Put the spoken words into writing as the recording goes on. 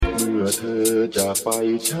มื่อเธอจากไป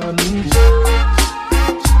ฉัน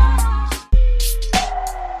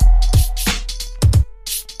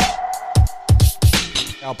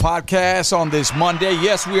Our podcast on this Monday.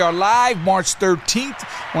 Yes, we are live, March 13th.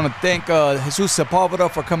 I want to thank Jesus Sepulveda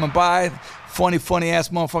for coming by. Funny ass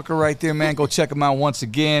motherfucker right there, man. Go check him out once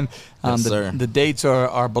again. Yes, sir. The dates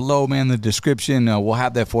are below, man, in the description. We'll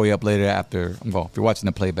have that for you up later after. Well, if you're watching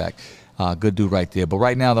the playback. Good dude right there. But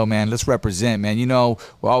right now, though, man, let's represent, man. You know,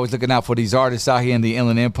 we're always looking out for these artists out here in the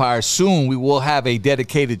Inland Empire. Soon, we will have a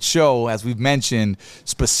dedicated show, as we've mentioned,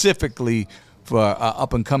 specifically for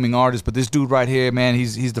up-and-coming artists. But this dude right here, man,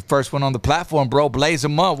 he's the first one on the platform, bro.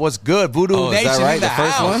 BLAZEMUP. What's good? Voodoo Nation is that right? in the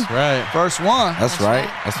first house. one? Right. First one. That's right.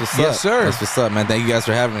 That's what's up. Yes, sir. That's what's up, man. Thank you guys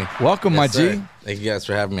for having me. Welcome, my sir. G. Thank you guys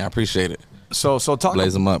for having me. I appreciate it. So talk.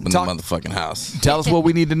 BLAZEMUP in the motherfucking house. Tell us what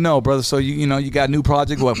we need to know, brother. So you know you got a new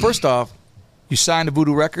project. Well, first off, you signed to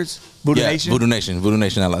Voodoo Records, Voodoo Nation. Voodoo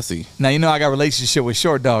Nation LLC. Now you know I got a relationship with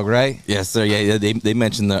Short Dog, right? Yes, sir. Yeah. They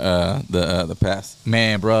mentioned the past.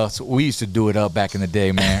 Man, bro, so we used to do it up back in the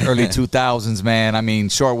day, man. Early 2000s, man. I mean,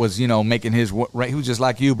 Short was making his. He was just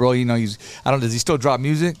like you, bro. You know, does he still drop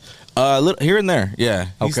music? Little, here and there. Yeah,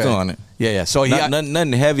 he's still on it. Yeah. So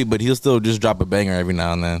nothing heavy, but he'll still just drop a banger every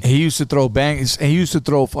now and then. He used to throw bangers. He used to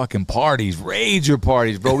throw fucking parties, rager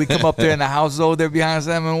parties, bro. We come up there in the house over there behind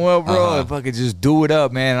Samuel, bro, and fucking just do it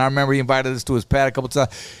up, man. And I remember he invited us to his pad a couple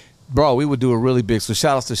times. Bro, we would do it really big. So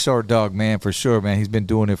shout outs to Short Dog, man, for sure, man. He's been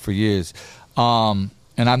doing it for years. And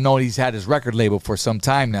I've known he's had his record label for some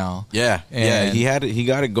time now. Yeah, he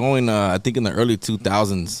got it going. I think in the early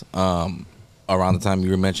 2000s. Around the time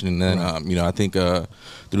you were mentioning, then I think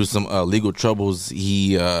through some legal troubles,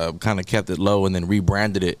 he kind of kept it low and then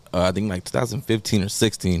rebranded it. I think like 2015 or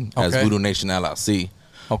 16 as Voodoo Nation LLC.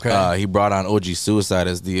 Okay. He brought on OG Suicide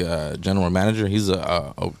as the general manager. He's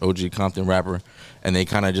a OG Compton rapper, and they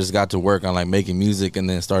kind of just got to work on like making music, and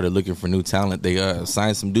then started looking for new talent. They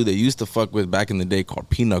signed some dude they used to fuck with back in the day called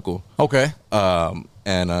Pinochle. Okay.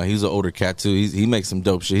 And he's an older cat too. He makes some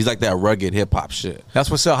dope shit. He's like that rugged hip hop shit. That's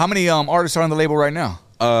what's up. How many artists are on the label right now?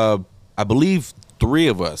 I believe 3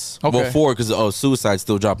 of us. Okay. Well, 4 because Suicide's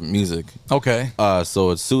still dropping music. Okay. So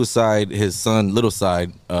it's Suicide, his son, Little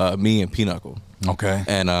Side, me, and Pinochle. Okay.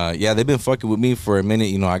 And they've been fucking with me for a minute.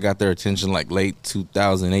 You know, I got their attention like late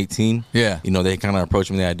 2018. Yeah. You know, they kind of approached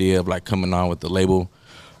me the idea of like coming on with the label.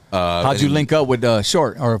 How'd you link up with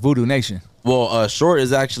Short or Voodoo Nation? Well, Short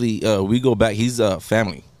is actually we go back. He's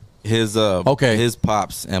family. His his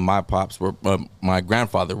pops and my pops were my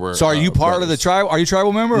grandfather were. So are you part brothers. of the tribe? Are you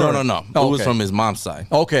tribal member? No. Oh, it was from his mom's side.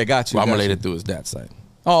 Okay, got you. I'm related through his dad's side.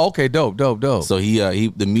 Oh, okay, dope. So he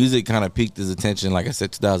the music kind of piqued his attention. Like I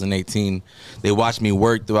said, 2018. They watched me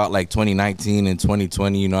work throughout like 2019 and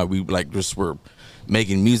 2020. You know, we like just were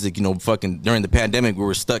making music. You know, fucking during the pandemic, we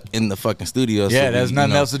were stuck in the fucking studio. Yeah, so there's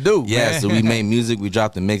nothing else to do. Yeah, man. so we made music. We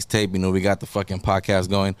dropped the mixtape. You know, we got the fucking podcast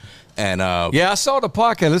going. And I saw the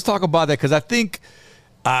podcast. Let's talk about that because I think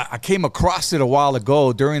I came across it a while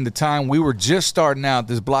ago during the time we were just starting out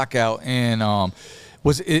this blockout, and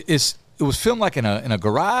it was filmed like in a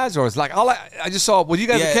garage, or it's like I just saw. Well, you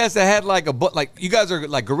guys are cats that had like you guys are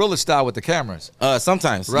like guerrilla style with the cameras.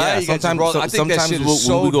 Sometimes, right? Yeah, sometimes. I think that shit is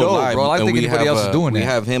so we go dope, live, bro. I don't think anybody else is doing that. We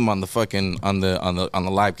have him on the fucking on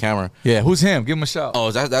the live camera. Yeah, who's him? Give him a shout.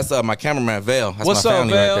 Oh, that's my cameraman Vale. That's What's my up,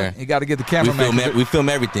 family Vale? right there. You got to get the cameraman. We film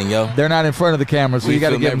everything, yo. They're not in front of the camera, so you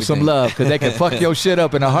got to give them some love because they can fuck your shit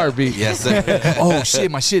up in a heartbeat. Yes, sir. Oh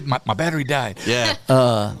shit, my battery died. Yeah.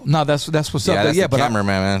 No, that's what's up. That's the cameraman,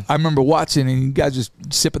 man. I remember watching, and you guys just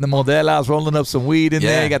sipping the Modelas, rolling up some weed in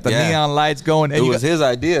there. You got the neon lights going. It was his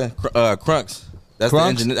idea, Crunks. That's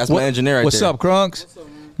Crunks? That's my engineer right What's there. up, Crunks?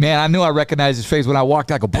 Man, I knew I recognized his face when I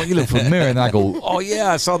walked out. I go, boy, you look familiar. And I go, oh,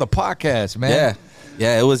 yeah, I saw the podcast, man.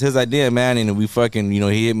 Yeah, it was his idea, man, and we fucking,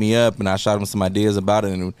 he hit me up, and I shot him some ideas about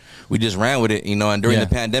it, and we just ran with it, and during the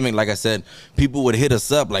pandemic, like I said, people would hit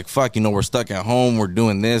us up, like, fuck, we're stuck at home, we're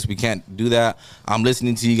doing this, we can't do that, I'm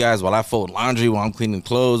listening to you guys while I fold laundry, while I'm cleaning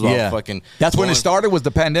clothes, while I'm fucking... That's when it started, was the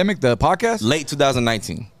pandemic, the podcast? Late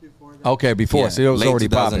 2019. Okay, before, so it was already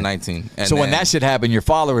 2019. popping. So when that shit happened, your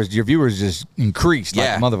viewers just increased like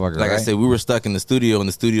a motherfucker, like right? I said, we were stuck in the studio, and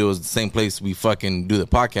the studio is the same place we fucking do the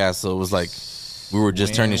podcast, so it was like... We were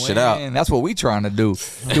just turning shit out. That's what we trying to do.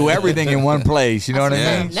 Do everything in one place. You know what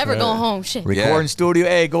I mean? Never go home. Shit. Recording studio.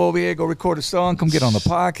 Hey, go over here. Go record a song. Come get on the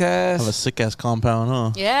podcast. Have a sick ass compound,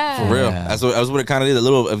 huh? Yeah. For real. That's what it kind of did.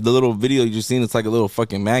 The little video you just seen. It's like a little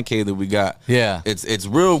fucking man cave that we got. Yeah. It's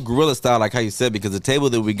real guerrilla style, like how you said, because the table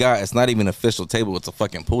that we got, it's not even an official table. It's a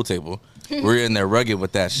fucking pool table. We're in there rugged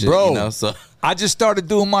with that shit, bro. So I just started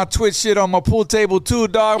doing my Twitch shit on my pool table too,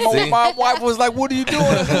 dog. My wife was like, "What are you doing?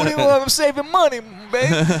 I'm saving money, babe."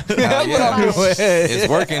 That's what I'm doing. It's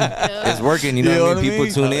working. It's working. You know what I mean? People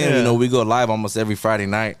tune in. You know, we go live almost every Friday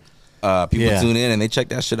night. People tune in and they check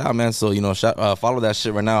that shit out, man. So, you know, follow that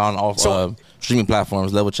shit right now on all streaming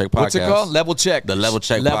platforms. Level Check Podcast. What's it called? Level Check. The Level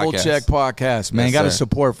Check Podcast. Level Check Podcast, man. Yes, Got to sir.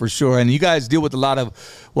 support for sure. And you guys deal with a lot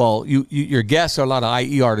of, well, your guests are a lot of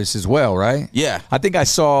IE artists as well, right? Yeah. I think I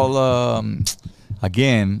saw,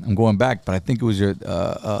 again, I'm going back, but I think it was your,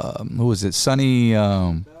 who was it? Sonny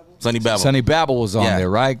Babble. Sonny Babble was on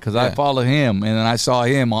there, right? Because I follow him, and then I saw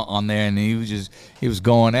him on there, and he was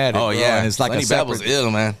going at it. Oh, bro. yeah. And it's like Sonny Babble's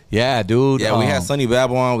ill, man. Yeah, dude. Yeah, we had Sonny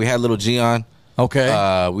Babble on. We had Little G on.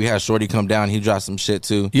 Okay. We had Shorty come down. He dropped some shit,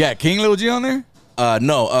 too. Yeah, King Lil G on there?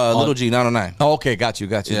 No, Little G, 909. Oh, okay, got you.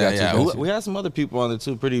 We had some other people on there,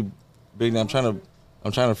 too, pretty big. I'm trying to,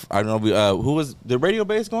 I don't know, who was, the radio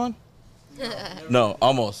bass going? No,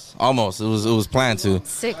 almost. It was planned to.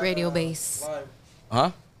 Sick radio bass.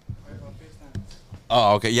 Huh?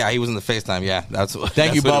 Oh, okay. Yeah, he was in the FaceTime. Yeah, that's what.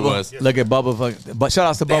 Thank you, what it Bubba. was. Look at Bubba. But shout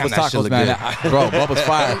out to Damn, Bubba's that shit Tacos, look man. good. Bro, Bubba's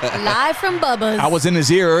fire. Live from Bubba's. I was in his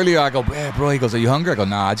ear earlier. I go, yeah, bro. He goes, are you hungry? I go,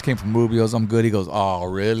 nah, I just came from Rubio's. I'm good. He goes, oh,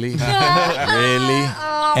 really? Really?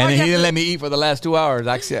 And then he didn't let me eat for the last 2 hours.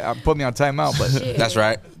 Actually, put me on timeout. But That's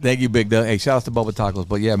right. thank you, Big Doug. Hey, shout out to Bubba Tacos.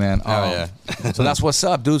 But yeah, man. Yeah. So that's what's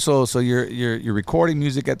up, dude. So you're recording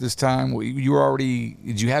music at this time. You were already,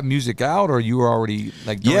 did you have music out, or you were already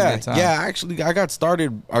like during that time? Yeah. Actually, I got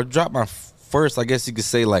started. I dropped my first, I guess you could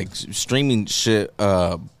say, like streaming shit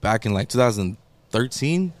back in like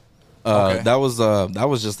 2013. Okay. That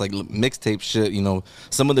was just like mixtape shit. You know,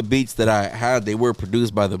 some of the beats that I had, they were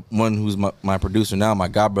produced by the one who's my producer now, my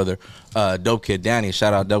godbrother, Dope Kid Danny.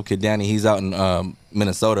 Shout out Dope Kid Danny. He's out in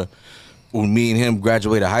Minnesota. When me and him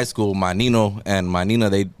graduated high school, my Nino and my Nina,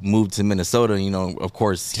 they moved to Minnesota. You know, of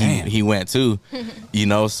course, he went too. You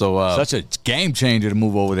know, so Such a game changer to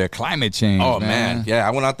move over there. Climate change. oh man, yeah,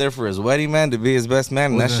 I went out there for his wedding, man, to be his best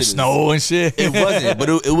man. And Was that it shit snow and shit. It wasn't, but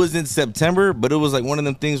it was in September. But it was like one of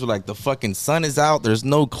them things where like the fucking sun is out, there's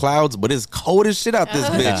no clouds, but it's cold as shit out this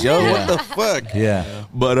bitch, yo. Yeah. What the fuck? Yeah.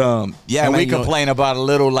 But yeah, And man, we you know, complain about a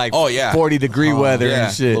little like Oh, yeah. 40-degree weather yeah,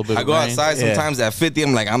 and shit. I go outside Yeah. sometimes at 50.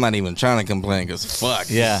 I'm like, I'm not even trying to complain because fuck.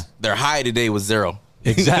 Yeah. Their high today was 0.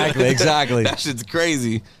 Exactly. That shit's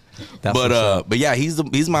crazy. That's what's up. But yeah,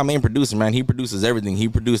 he's my main producer, man. He produces everything. He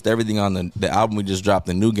produced everything on the album we just dropped,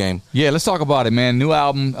 the New Game. Yeah, let's talk about it, man. New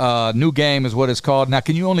album, New Game is what it's called. Now,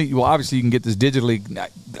 can you only, well, obviously you can get this digitally.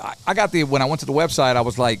 I got when I went to the website, I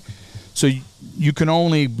was like, so you can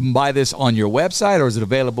only buy this on your website, or is it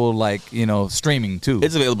available like, streaming too?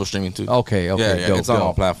 It's available streaming too. Okay, Yeah, dope, it's on dope.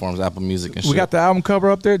 all platforms, Apple Music and shit. We got the album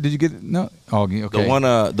cover up there. Did you get it? No? Oh, okay.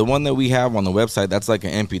 The one that we have on the website, that's like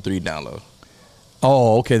an MP3 download.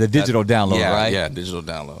 Oh, okay, the digital download, yeah, right? Yeah, digital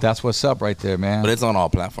download. That's what's up right there, man. But it's on all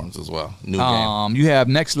platforms as well. New Game. You have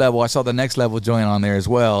Next Level. I saw the Next Level joint on there as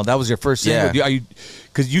well. That was your first single. Yeah.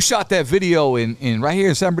 Because you shot that video in right here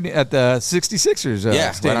in San Bernardino at the 66ers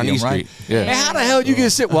Yeah, stadium, right on East Street. Yeah. Man, how the hell you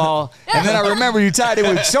get sit? Well, and then I remember you tied it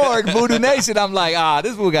with Shorg, Voodoo Nation. I'm like,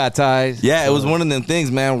 this fool got ties. Yeah, it was one of them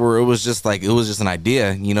things, man, where it was just an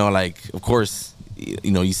idea, like, of course,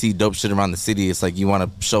 you see dope shit around the city. It's like you want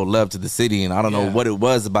to show love to the city, and I don't know what it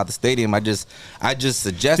was about the stadium. I just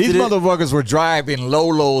suggested These it. motherfuckers were driving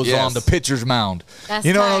Lolos Yes. on the pitcher's mound. That's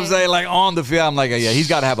you know what I'm tight. saying? Like on the field. I'm like, yeah, he's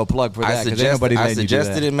got to have a plug for that. 'Cause ain't nobody I letting you do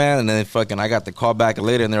suggested that. it, man, and then fucking I got the call back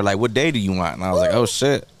later, and they're like, "What day do you want?" And I was like, "Oh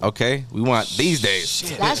shit, okay, we want these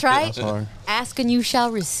days." That's right. Ask and you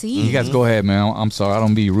shall receive. You guys go ahead, man. I'm sorry. I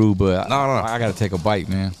don't be rude, but No. I got to take a bite,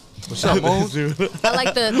 man. What's up, Moons? I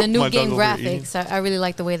like the new My game dog over eating. graphics. I really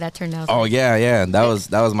like the way that turned out. Oh yeah, that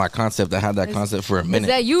was my concept. I had that concept for a Is minute.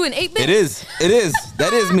 that you in 8-bit? It is.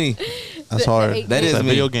 That is me. That's hard. the That is That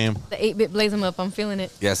me. video game. The 8-bit BLAZEMUP. I'm feeling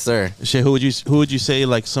it. Yes, sir. Shit, who would you say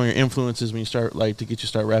like some of your influences when you start like to get you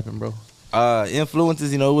start rapping, bro?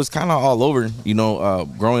 Influences, it was kind of all over.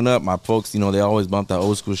 Growing up, my folks, they always bumped that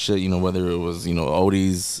old school shit. Whether it was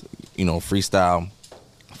oldies, freestyle,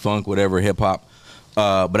 funk, whatever, hip hop.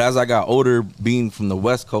 But as I got older, being from the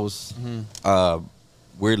West Coast,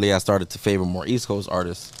 weirdly I started to favor more East Coast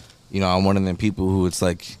artists. I'm one of them people who it's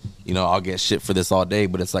like, I'll get shit for this all day,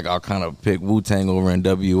 but it's like I'll kind of pick Wu-Tang over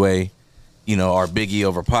NWA, or Biggie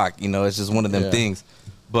over Pac. It's just one of them things.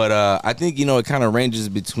 But I think, it kind of ranges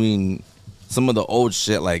between some of the old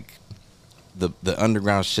shit, like the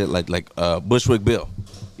underground shit, like Bushwick Bill.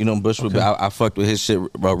 Bushwick Bill, I fucked with his shit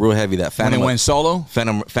real heavy. That When Phantom, it went solo?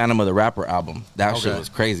 Phantom of the Rapper album. That shit was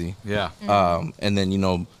crazy. Yeah. And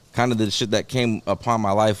then, kind of the shit that came upon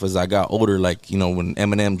my life as I got older. Like, you know, when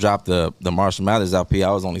Eminem dropped the Marshall Mathers LP,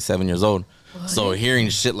 I was only 7 years old. What? So hearing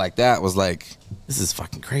shit like that was like, this is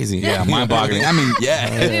fucking crazy. Yeah, mind-boggling. I mean,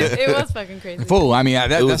 yeah. It was fucking crazy. Fool. I mean,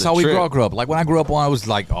 that's how we trip. grew up. Like when I grew up, I was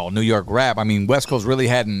like, oh, New York rap. I mean, West Coast really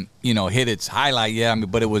hadn't, you know, hit its highlight yet. I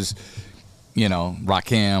mean, but it was, you know,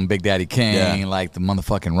 Rakim, Big Daddy Kane, like the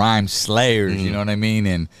motherfucking rhyme slayers. You know what I mean?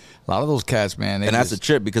 And a lot of those cats, man. And that's a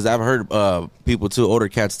trip because I've heard people too, older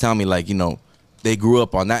cats tell me like, you know, they grew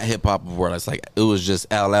up on that hip hop before. It's like it was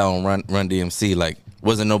just LL and Run DMC. Like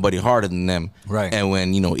wasn't nobody harder than them. Right. And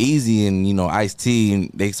when, you know, Easy and, you know, Ice-T and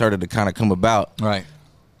they started to kind of come about. Right.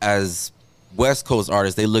 As West Coast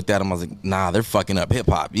artists, they looked at them. I was like, nah, they're fucking up hip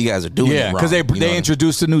hop. You guys are doing it wrong. Because they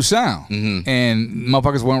introduced a new sound, and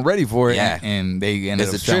motherfuckers weren't ready for it. Yeah. And they ended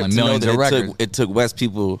up It's a trip selling to know millions that of records. it took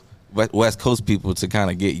West Coast people to kind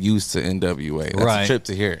of get used to NWA. That's Right. a trip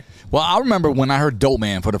to hear. Well, I remember when I heard Dope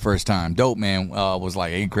Man for the first time. Dope Man was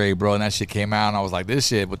like 8th grade, bro, and that shit came out, and I was like, this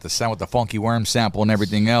shit with the sound, with the Funky Worm sample and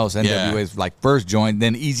everything else. NWA's like first joint,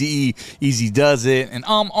 then Easy does it, and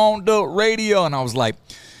I'm on the radio, and I was like,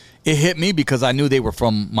 it hit me because I knew they were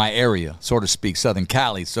from my area, so to speak, Southern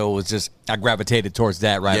Cali. So it was just, I gravitated towards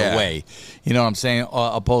that right away. You know what I'm saying?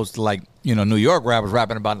 Opposed to like, you know, New York rappers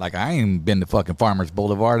rapping about, like, I ain't been to fucking Farmers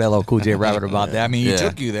Boulevard, LL Cool J rapping about that. I mean, he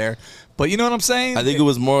took you there. But you know what I'm saying? I think it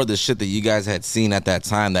was more of the shit that you guys had seen at that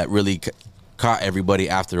time that really caught everybody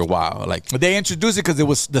after a while. Like, but they introduced it because it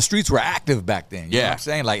was, the streets were active back then. You know what I'm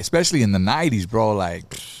saying? Like, especially in the 90s, bro. Like,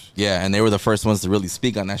 yeah, and they were the first ones to really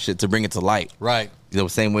speak on that shit, to bring it to light. Right. The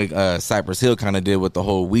same way Cypress Hill kind of did with the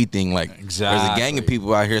whole weed thing. Like, there's a gang of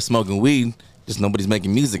people out here smoking weed, just nobody's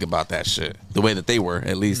making music about that shit. The way that they were,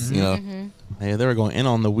 at least, you know. Yeah, they were going in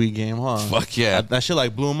on the weed game, huh? Fuck yeah. That shit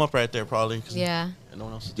like blew them up right there, probably. Yeah. No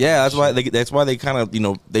one else was Yeah, doing that's why they kind of, you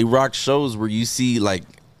know, they rock shows where you see, like,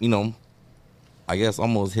 you know, I guess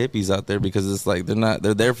almost hippies out there, because it's like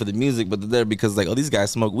they're there for the music, but they're there because, like, oh, these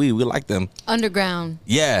guys smoke weed, we like them. Underground.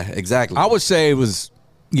 Yeah, exactly. I would say it was,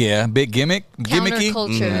 big gimmicky.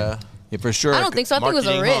 Counterculture. Yeah, for sure. I don't think so. I think it was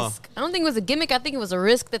a Marketing, risk. I don't think it was a gimmick. I think it was a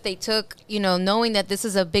risk that they took, you know, knowing that this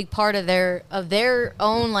is a big part of their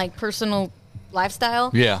own, like, personal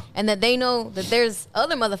lifestyle. Yeah. And that they know that there's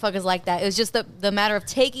other motherfuckers like that. It's just the matter of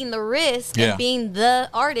taking the risk and being the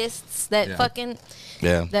artists that fucking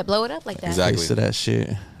that blow it up like that. Exactly. to that shit.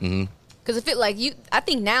 Because if it like you, I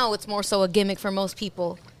think now it's more so a gimmick for most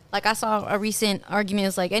people. Like I saw a recent argument.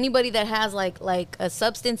 It's like anybody that has like a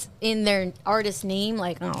substance in their artist name,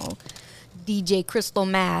 like DJ Crystal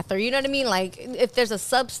Math, or you know what I mean. Like if there's a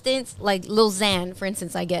substance, like Lil Xan, for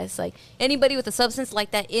instance, I guess like anybody with a substance like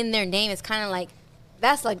that in their name is kind of like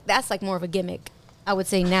that's like more of a gimmick. I would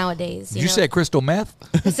say nowadays. You said crystal meth?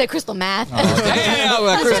 I said Crystal Math.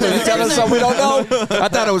 Damn, Crystal, you telling us something we don't know? I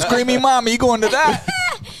thought it was Creamy Mama. You going to that?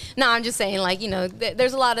 No, I'm just saying, like, you know,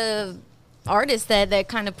 there's a lot of artists that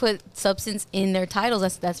kind of put substance in their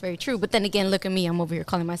titles. That's very true. But then again, look at me. I'm over here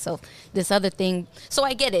calling myself this other thing. So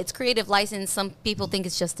I get it. It's creative license. Some people think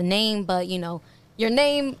it's just a name, but, you know, your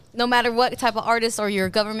name, no matter what type of artist or your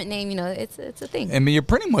government name, you know, it's a thing. I mean, you're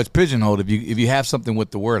pretty much pigeonholed if you have something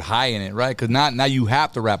with the word high in it, right? Because now you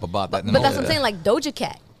have to rap about that. But that's what I'm saying. Like Doja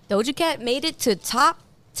Cat. Doja Cat made it to top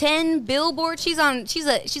 10 Billboard. She's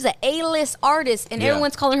a A-list artist, and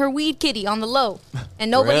everyone's calling her Weed Kitty on the low,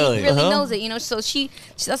 and nobody really knows it. You know, so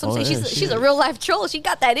that's what I'm saying. She's a real life troll. She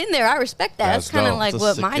got that in there. I respect that. That's kind of like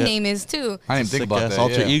what my name is too. I didn't think about that.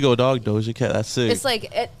 Alter ego, dog. Doja Cat. That's sick. It's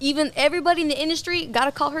like even everybody in the industry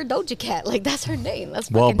gotta call her Doja Cat. Like that's her name. That's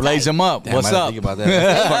well, fucking blaze tight. them up. Damn, What's I didn't up? think about that.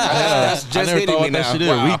 That's I just never hitting thought me that now. shit.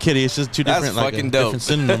 Wow. Weed Kitty. It's just two That's different, like, fucking dope. different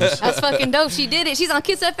synonyms. That's fucking dope. She did it. She's on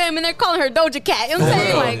Kiss FM, and they're calling her Doja Cat. You know what I'm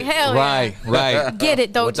saying? Like hell yeah. Right. Get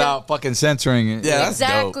it, Doja. Without fucking censoring it. Yeah, that's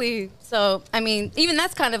exactly. So, I mean, even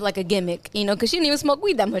that's kind of like a gimmick, you know, because she didn't even smoke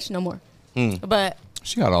weed that much no more. But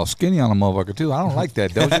She got all skinny on a motherfucker too. I don't like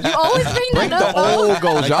that, Doja. you always bring that up. The old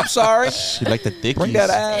Doja. I'm sorry. She like the dickies. Bring that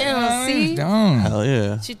ass. Yeah, see? Down. Hell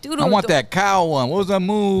yeah. She do I want that cow one. What was that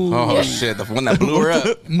move? Oh shit, the one that blew her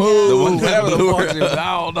up. Move. The one that Whatever the blew her fuck it was.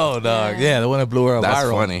 I don't know, dog. Yeah, the one that blew her up That's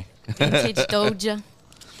viral. funny. Vintage Doja.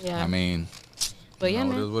 Yeah. I mean, but yeah, it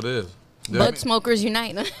is man. what it is. Bud smokers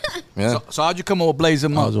unite. Yeah. So how'd you come up with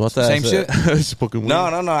BLAZEMUP? I was about to Same ask shit? Spoken No.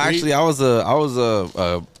 weed. Actually, I was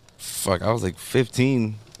like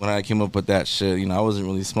 15 when I came up with that shit. You know, I wasn't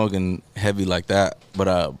really smoking heavy like that.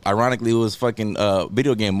 But ironically, it was fucking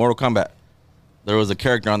video game Mortal Kombat. There was a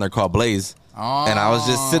character on there called Blaze, and I was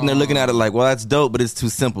just sitting there looking at it like, well, that's dope, but it's too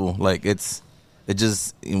simple. Like it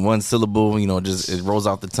just in one syllable, you know, it rolls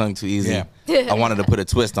off the tongue too easy. Yeah. I wanted to put a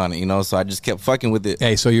twist on it, you know, so I just kept fucking with it.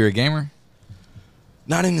 Hey, so you're a gamer?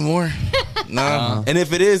 Not anymore. No. And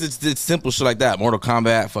if it is, it's simple shit like that. Mortal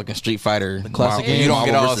Kombat, fucking Street Fighter. classic game. You don't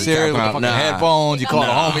get all versus serious with Capcom. fucking headphones. You call the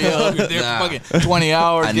homie up. You're there for fucking 20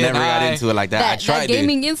 hours. I never got high. into it like that. I That tried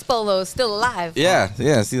gaming inspo is still alive. Yeah.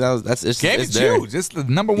 See, that's it's Game it's is there. huge. It's the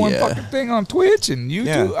number one Yeah. fucking thing on Twitch and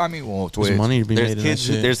YouTube. Yeah. I mean, well, Twitch. There's money to be made in that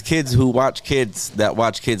There's shit. kids who watch kids that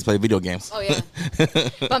watch kids play video games. Oh yeah.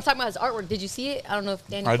 But I'm talking about his artwork. Did you see it? I don't know if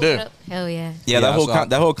Daniel I pulled did. it up. Hell yeah. Yeah, Yeah, I saw it.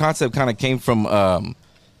 that whole concept kind of came from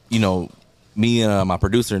you know, me and my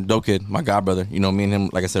producer, Dope Kid, my god brother. You know, me and him,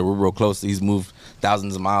 like I said, we're real close. He's moved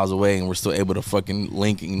thousands of miles away, and we're still able to fucking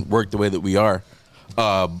link and work the way that we are.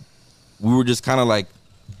 We were just kind of like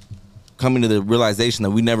coming to the realization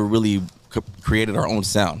that we never really created our own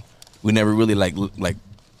sound. We never really like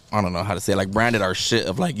I don't know how to say it, like branded our shit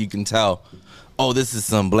of like you can tell, oh, this is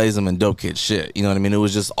some BLAZEMUP and Dope Kid shit. You know what I mean? It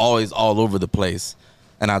was just always all over the place.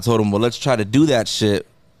 And I told him, well, let's try to do that shit,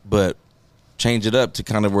 but change it up to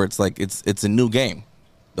kind of where it's like it's a new game.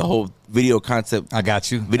 The whole video concept, I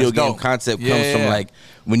got you. video That's game dope. concept Yeah, comes from yeah. like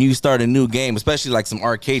when you start a new game, especially like some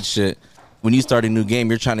arcade shit. When you start a new game,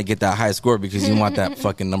 you're trying to get that high score because you want that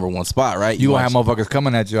fucking number one spot, right? You gonna want have motherfuckers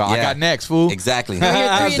coming at you. I Yeah. got next, fool. exactly. Your three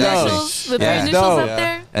Exactly. initials, the three Yeah. initials Dope. up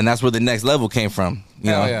there. And that's where the next level came from. You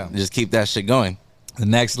Hell know, yeah. just keep that shit going. The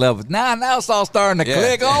next level. Now it's all starting to Yeah.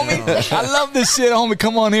 click, homie. I love this shit, homie.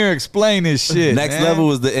 Come on here, explain this shit. Next man.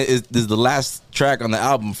 level is the last track on the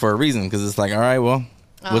album for a reason because it's like, all right, well,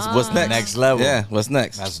 what's next? Next level. Yeah, what's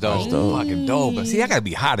next? That's dope. Fucking dope. But see, I gotta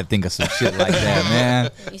be high to think of some shit like that, man.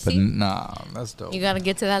 You But see? nah, that's dope. You gotta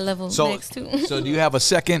get to that level next too. So do you have a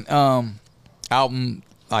second album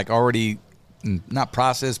like already not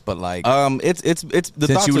processed, but like It's the since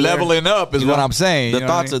thoughts you are there. leveling up is You what know, I'm saying. The you know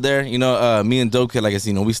what I thoughts mean? are there. You know, me and Dope Kid, like I said,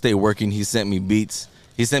 you know, we stay working. He sent me beats.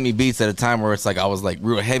 He sent me beats at a time where it's like I was like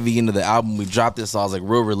real heavy into the album. We dropped it, so I was like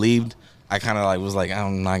real relieved. I kind of like was like,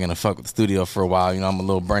 I'm not gonna fuck with the studio for a while. You know, I'm a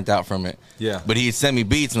little burnt out from it. Yeah. But he sent me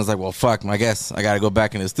beats, and I was like, well, fuck. I guess I gotta go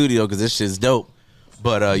back in the studio because this shit's dope.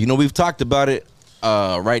 But you know, we've talked about it.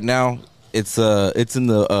 Right now, it's in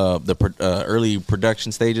the early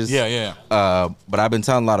production stages. Yeah. But I've been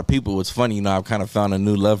telling a lot of people, it's funny, you know, I've kind of found a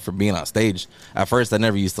new love for being on stage. At first, I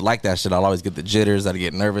never used to like that shit. I'll always get the jitters. I'd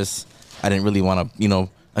get nervous. I didn't really want to, you know,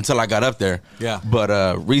 until I got up there. Yeah. But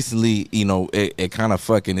recently, you know, it kind of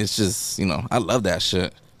fucking, it's just, you know, I love that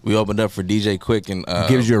shit. We opened up for DJ Quick in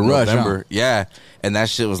Gives you a rush, November. huh? Yeah. And that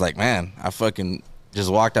shit was like, man, I fucking just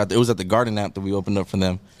walked out. It was at the Garden app that we opened up for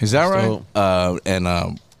them. Is that right?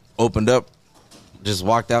 And opened up, just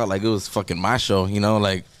walked out like it was fucking my show, you know,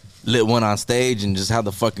 like lit one on stage and just had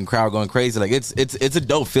the fucking crowd going crazy. Like it's a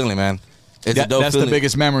dope feeling, man. It's a dope That's feeling. the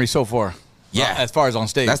biggest memory so far. Yeah. As far as on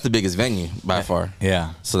stage. That's the biggest venue by far.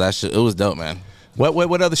 Yeah. So that shit, it was dope, man.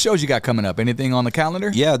 What other shows you got coming up? Anything on the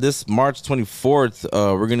calendar? Yeah, this March 24th,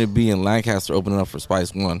 we're gonna be in Lancaster opening up for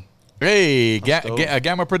Spice One. Hey,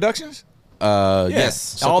 Gamma Productions?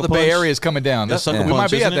 Yes. All the Bay Punch. Area is coming down. That's We Sucker might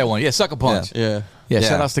Punch, be at isn't that it? one. Yeah, Sucker Punch. Yeah. Yeah, Yeah.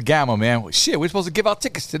 shout outs to Gamma, man. Shit, we're supposed to give out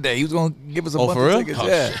tickets today. He was going to give us a bunch for real? of tickets. Oh,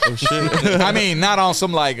 yeah. Oh shit. I mean, not on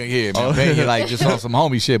some like, here, man, pay you, like just on some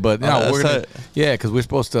homie shit, but no, that's we're gonna, tight. yeah, because we're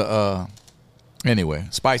supposed to, anyway,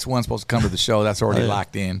 Spice One's supposed to come to the show. That's already Oh, yeah.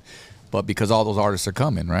 locked in, but because all those artists are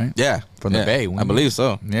coming, right? Yeah. From the Yeah. Bay. I believe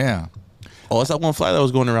so. Yeah. Oh, it's that one flyer that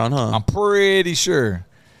was going around, huh? I'm pretty sure.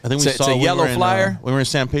 I think we It's saw a when we yellow were in, flyer? when we were in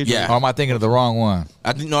San Pedro. Yeah. Or am I thinking of the wrong one?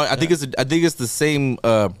 I think it's the same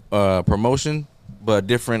promotion, but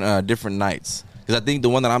different nights. Because I think the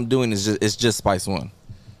one that I'm doing is just Spice One.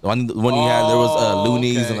 The one you had, there was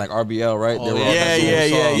Loonies okay. and like RBL, right? They were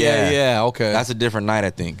all- Yeah. Okay. That's a different night, I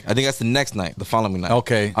think. I think that's the next night, the following night.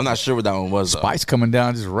 Okay. I'm not sure what that one was. Though. Spice coming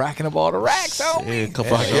down, just racking up all the racks, Yeah, homie. a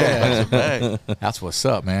couple Yeah. That's what's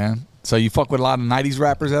up, man. So you fuck with a lot of '90s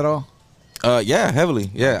rappers at all? Yeah, heavily.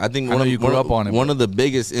 Yeah, I think I know you grew up on it, One of the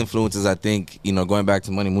biggest influences, I think, you know, going back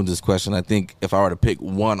to Money Moon's question, I think if I were to pick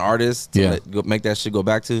one artist to make that shit go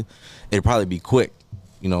back to, it'd probably be Quick.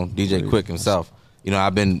 You know, DJ Quick himself. You know,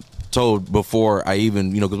 I've been told before I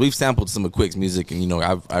even, you know, because we've sampled some of Quick's music, and you know,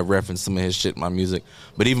 I've referenced some of his shit in my music.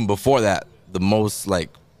 But even before that, the most like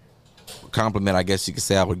compliment I guess you could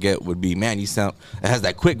say I would get would be, man, you sound, it has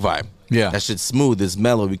that Quick vibe. Yeah. That shit's smooth, it's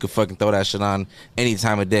mellow. We could fucking throw that shit on any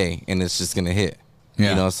time of day and it's just gonna hit. Yeah.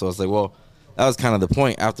 You know, so it's like, well, that was kind of the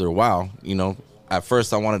point after a while, you know. At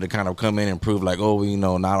first I wanted to kind of come in and prove like, oh, you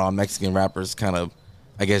know, not all Mexican rappers kind of,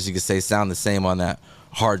 I guess you could say, sound the same on that.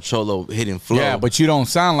 hard cholo hidden flow. Yeah, but you don't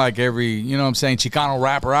sound like every, you know what I'm saying, Chicano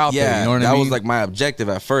rapper out there. You know what I mean? That was like my objective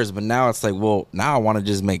at first, but now it's like, well, now I want to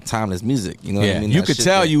just make timeless music. You know what I mean? You That could shit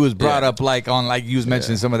tell that- you was brought yeah. up like you was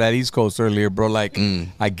mentioning some of that East Coast earlier, bro. Like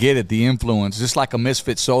I get it, the influence, just like a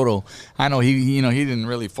Misfit Soto. I know he didn't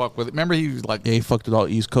really fuck with it. Remember he was like, Yeah, he fucked with all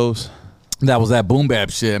East Coast. that was that boom bap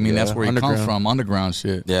shit. I mean, Yeah, that's where he comes underground. from, underground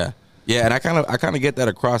shit. Yeah, yeah, and I kind of get that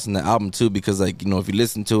across in the album too, because like, you know, if you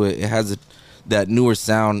listen to it, it has that newer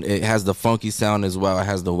sound. It has the funky sound as well. It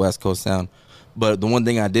has the West Coast sound. But the one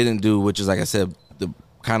thing I didn't do, which is like I said, the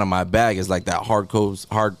kind of my bag is like that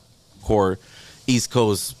hardcore East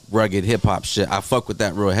Coast rugged hip hop shit. I fuck with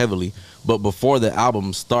that real heavily. But before the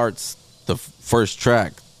album starts, the first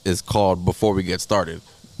track is called "Before We Get Started."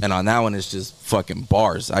 And on that one, it's just fucking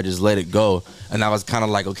bars. I just let it go. And I was kind of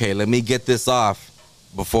like, okay, let me get this off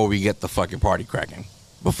before we get the fucking party cracking.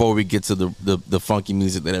 Before we get to the funky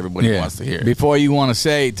music that everybody wants to hear. Before you want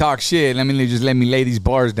to talk shit, let me lay these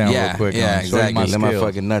bars down real quick. Yeah, Show you exactly. Let my skills.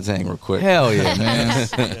 fucking nuts hang real quick. Hell yeah,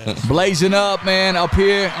 man. Blazing up, man, up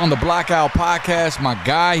here on the Blackout Podcast. My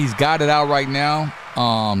guy, he's got it out right now.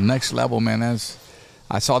 Next level, man.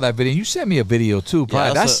 I saw that video. You sent me a video too, probably.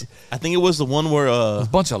 Yeah, That's I think it was the one where a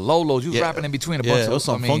bunch of Lolos. You was yeah. rapping in between a Yeah, bunch it of was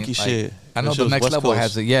some funky shit. I know That shit the was next West level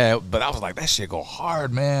Coast. has but I was like, that shit go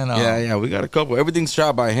hard, man. Yeah, we got a couple. Everything's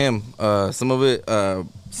shot by him. Some of it,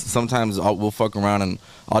 sometimes we'll fuck around and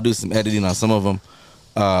I'll do some editing on some of them.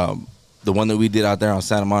 The one that we did out there on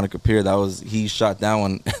Santa Monica Pier, he shot that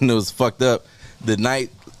one and it was fucked up.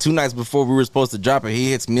 2 nights before we were supposed to drop it, he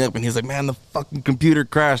hits me up and he's like, man, the fucking computer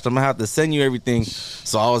crashed. I'm gonna have to send you everything.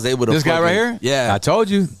 So I was able to. This guy right here? Yeah. I told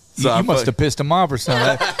you. So You must have pissed him off or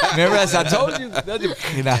something. Remember that? I told you.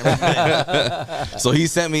 So he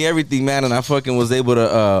sent me everything, man, and I fucking was able to.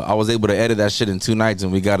 I was able to edit that shit in 2 nights,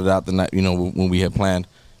 and we got it out the night. You know, when we had planned.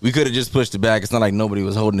 We could have just pushed it back. It's not like nobody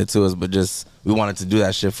was holding it to us, but just we wanted to do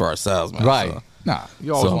that shit for ourselves, man. Right. So. Nah,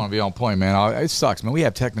 you always want to be on point, man. It sucks, man. We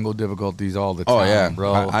have technical difficulties all the time, Oh yeah,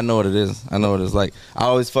 bro. I know what it is. I know what it's like. I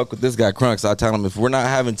always fuck with this guy Crunk. So I tell him if we're not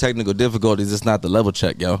having technical difficulties, it's not the level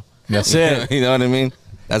check, yo. That's it. You know what I mean?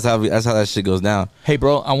 That's how that shit goes down. Hey,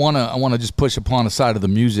 bro, I wanna just push upon the side of the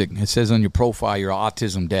music. It says on your profile you're an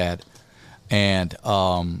autism dad, and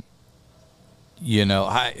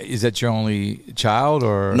is that your only child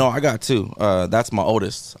or No, I got 2. That's my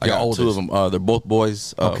oldest. I Your got 2 of oldest. them. They're both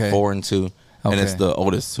boys, Okay. 4 and 2, and it's Okay. the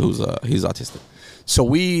oldest who's he's autistic. So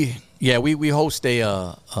we host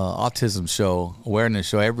a autism show, awareness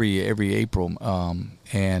show every April,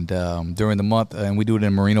 and during the month, and we do it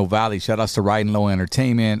in Moreno Valley. Shout outs to Riding Low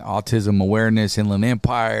Entertainment, Autism Awareness, Inland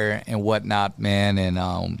Empire, and whatnot, man.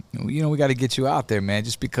 And we got to get you out there, man,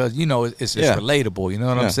 just because it's Yeah. relatable. You know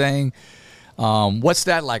what Yeah. I'm saying? What's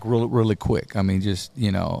that like, really quick? I mean, just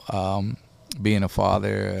being a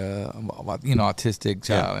father, autistic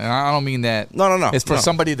child, and I don't mean that. No. It's for no.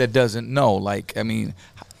 somebody that doesn't know. Like, I mean,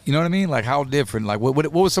 you know what I mean? Like, how different? Like,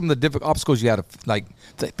 what was some of the different obstacles you had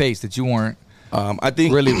to face that you weren't? I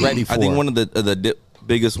think really ready I think for? one of the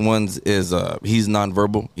biggest ones is he's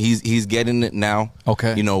nonverbal. He's getting it now.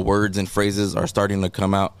 Okay. Words and phrases are starting to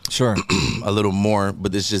come out Sure. a little more,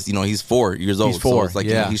 but it's just he's 4 years old. He's 4, so it's like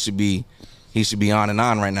yeah. he should be on and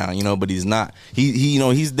on right now, but he's not.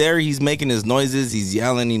 He's there, he's making his noises, he's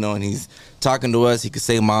yelling, and he's talking to us. He could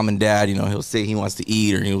say mom and dad, he'll say he wants to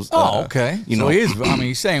eat or he was Okay. So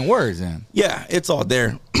he's saying words then. Yeah, it's all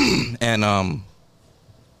there. And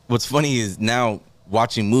what's funny is now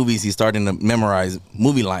watching movies, he's starting to memorize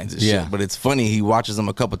movie lines and shit. Yeah. But it's funny, he watches them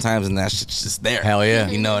a couple times and that shit's just there. Hell yeah.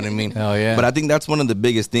 You know what I mean? Hell yeah. But I think that's one of the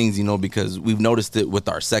biggest things, because we've noticed it with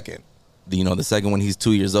our second. The second one, he's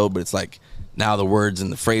 2 years old, but it's like now the words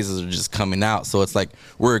and the phrases are just coming out. So it's like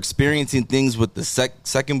we're experiencing things with the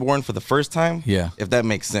second born for the first time. Yeah. If that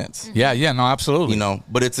makes sense. Yeah. No, absolutely.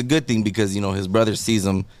 But it's a good thing because, his brother sees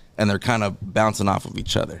him and they're kind of bouncing off of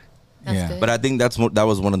each other. That's Yeah. good. But I think that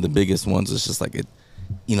was one of the biggest ones. It's just like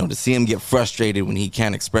to see him get frustrated when he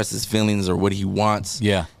can't express his feelings or what he wants.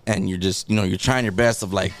 Yeah. And you're just, you're trying your best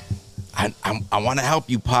of like, I want to help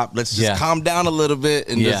you, Pop. Let's just Yeah. calm down a little bit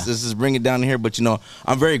and Yeah. let's just bring it down here. But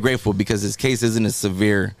I'm very grateful because his case isn't as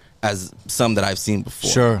severe as some that I've seen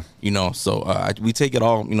before. Sure. So we take it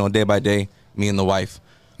all, day by day. Me and the wife.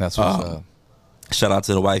 That's what's up. Shout out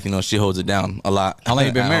to the wife. She holds it down a lot. How long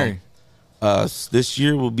you been married? This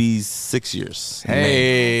year will be 6 years.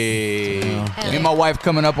 Hey. Me and my wife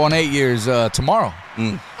coming up on 8 years tomorrow.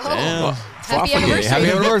 Oh, happy forget. anniversary.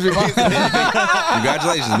 Happy anniversary, Mom.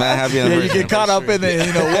 Congratulations, man. Happy Yeah, anniversary. you get caught up in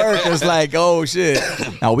the work. It's like, oh shit.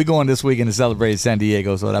 Now we going this weekend to celebrate San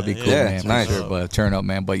Diego, so that'd be cool, Yeah, man. it's For nice. sure. But turn up,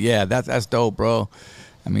 man. But yeah, that's dope, bro.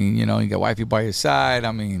 I mean, you know, you got wifey by your side.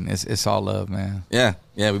 I mean, it's all love, man. Yeah,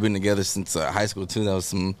 we've been together since high school too. That was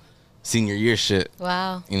some senior year shit.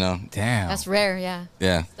 Wow. You know. Damn. That's rare, yeah.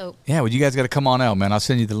 Yeah. So Yeah, well, you guys got to come on out, man. I'll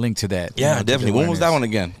send you the link to that. Yeah, You know, to definitely. the When was that awareness. one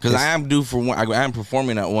again? Because I am due for one. I am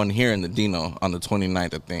performing at one here in the Dino on the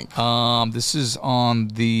 29th, I think. This is on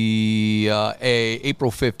the April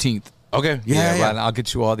 15th. Okay. Yeah. Right. I'll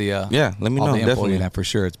get you all the Yeah, let me all know, the info definitely. on that for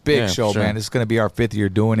sure. It's a big Yeah, show, for sure. man. It's gonna be our 5th year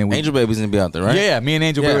doing it. Angel Baby's gonna be out there, right? Yeah, me and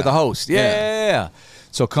Angel Yeah. Baby are the host. Yeah. Yeah.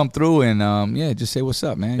 So come through and just say what's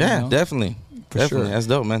up, man. Yeah, you know? definitely. For Definitely. sure. That's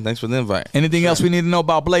dope, man. Thanks for the invite. Anything else we need to know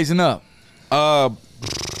about Blazing Up?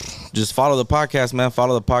 Just follow the podcast, man.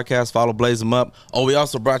 Follow the podcast. Follow Blaze 'em Up. Oh, we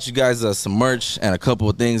also brought you guys some merch and a couple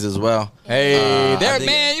of things as well. Hey, I there, think-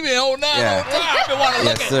 man. You been holding out Yeah. all time. Been wanting to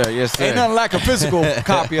look Yes, at. sir. Yes, sir. Ain't nothing like a physical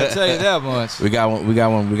copy. I'll tell you that much. We got one. We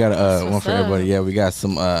got one. We got one what's for up. everybody. Yeah, we got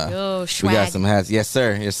some. Yo, we swag. got some hats. Yes,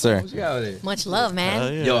 sir. Yes, sir. What you got with it? much love,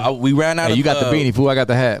 man. Yo, we ran out Hey, of. you got the beanie, fool. I got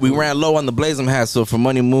the hat. We ran low on the Blazem hats, so for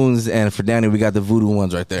Money Moons and for Danny, we got the Voodoo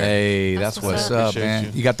ones right there. Hey, that's That's what's what's up, Appreciate man.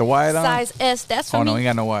 you. You got the wide on? Size S, that's for Oh, me. no, you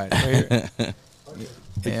got no wide. Right here.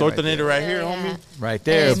 The Yeah, Thorntonator right here, Yeah. homie. Right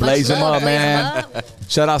there. Hey, Blaze much them love, up, blaze 'em man. up.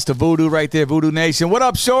 Shout outs to Voodoo right there, Voodoo Nation. What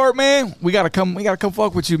up, Short, man? We gotta come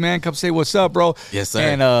fuck with you, man. Come say what's up, bro. Yes, sir.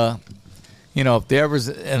 And if there was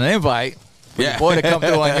an invite for Yeah. your boy to come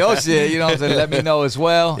through on your shit, you know what I'm saying? Let me know as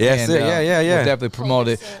well. Yes, And, sir. Yeah. We'll definitely promote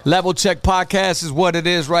it. Level Check Podcast is what it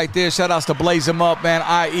is right there. Shout outs to Blaze 'em Up, man.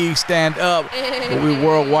 IE stand up. But we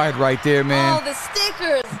worldwide right there, man. Oh, the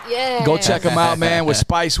stickers. Yeah. Go check them out, man, with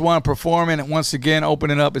Spice One performing. And once again,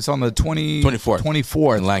 opening up. It's on the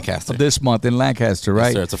 24th in Lancaster. of this month in Lancaster, right?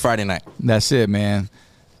 Yes, sir. It's a Friday night. That's it, man.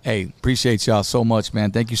 Hey, appreciate y'all so much,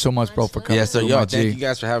 man. Thank you so much, bro, for coming. Yes, sir. through, Yo, my thank G. you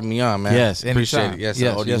guys for having me on, man. Yes, appreciate anytime. it. Yes,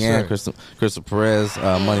 Yes, sir. yes, Yes, sir. Crystal Perez,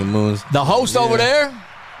 Money Moons. The host over there.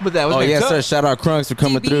 But that was Oh yes, sir. Shout out Crunks for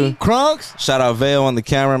coming DB. through. Crunks. Shout out Vale on the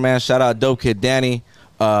camera, man. Shout out Dope Kid Danny.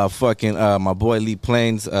 My boy Lee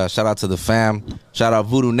Plains. Shout out to the fam. Shout out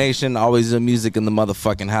Voodoo Nation. Always the music in the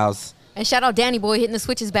motherfucking house. And shout out Danny Boy hitting the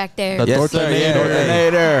switches back there. The Yes, sir. Yeah,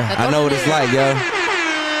 Tortinator. I know what it's like, yo.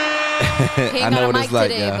 Came I know out what of it's mic like,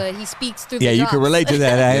 today, yeah. but he speaks through Yeah, the you drops. can relate to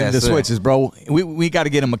that. I Yes, the sir. switches, bro. We got to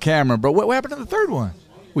get him a camera, bro. What happened to the third one?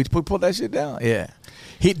 We pulled that shit down. Yeah.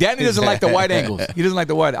 Danny doesn't like the wide angles. He doesn't like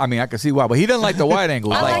the wide. I mean, I can see why, but he doesn't like the wide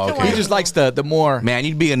angles. I like the wide he just likes the more. Man,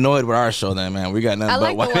 you'd be annoyed with our show then, man. We got nothing I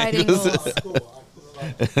but like the wide angles. angles.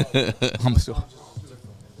 I'm so,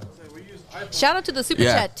 Shout out to the super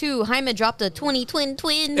Yeah. chat too. Jaime dropped a 20 twin.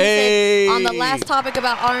 Hey. On the last topic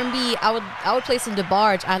about R&B, I would play some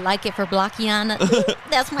DeBarge. I like it for Blockiana.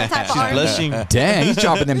 That's my type of R&B. Blushing. damn, he's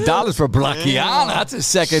dropping them dollars for Blackiana. That's a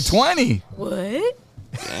second 20. What?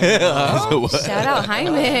 Shout out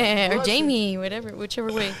Jaime or Jamie,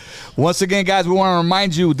 whichever way. Once again, guys, we want to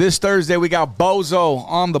remind you this Thursday we got Bozo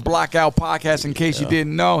on the Blackout Podcast. In case you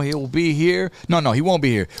didn't know, he will be here. No, he won't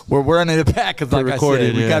be here. We're running it back because, like I said,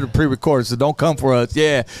 Pre-recorded, we yeah. got it pre-recorded, so don't come for us.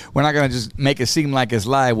 Yeah, we're not gonna just make it seem like it's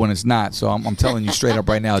live when it's not. So I'm telling you straight up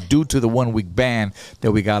right now, due to the 1 week ban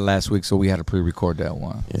that we got last week, so we had to pre-record that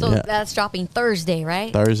one. So Yeah. that's dropping Thursday,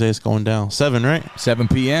 right? Thursday it's going down. 7, right? 7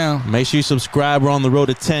 p.m. Make sure you subscribe. We're on the road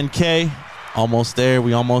to 10K. Almost there.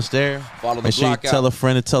 We almost there. Follow the Make sure you Blackout. tell a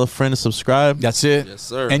friend to subscribe. That's it. Yes,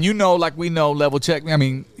 sir. And like we know, Level Check. I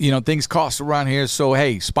mean, things cost around here. So,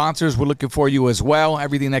 hey, sponsors, we're looking for you as well.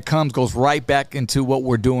 Everything that comes goes right back into what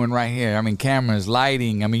we're doing right here. I mean, cameras,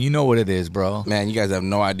 lighting. I mean, you know what it is, bro. Man, you guys have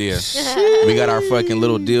no idea. We got our fucking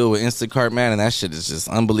little deal with Instacart, man, and that shit is just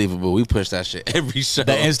unbelievable. We push that shit every show.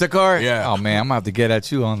 The Instacart? Yeah. Oh, man, I'm going to have to get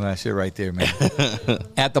at you on that shit right there, man.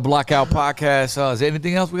 At the Blackout Podcast. Is there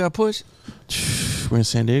anything else we got to push? We're in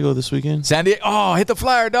San Diego this weekend. San Diego. Oh, hit the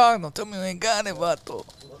flyer, dog. Don't tell me you ain't got it, vato.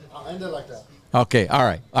 I'll end it like that. Okay, all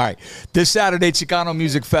right. This Saturday, Chicano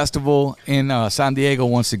Music Festival in San Diego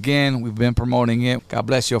once again. We've been promoting it. God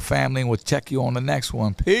bless your family, and we'll check you on the next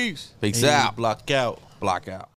one. Peace. Peace out. Block out. Block out.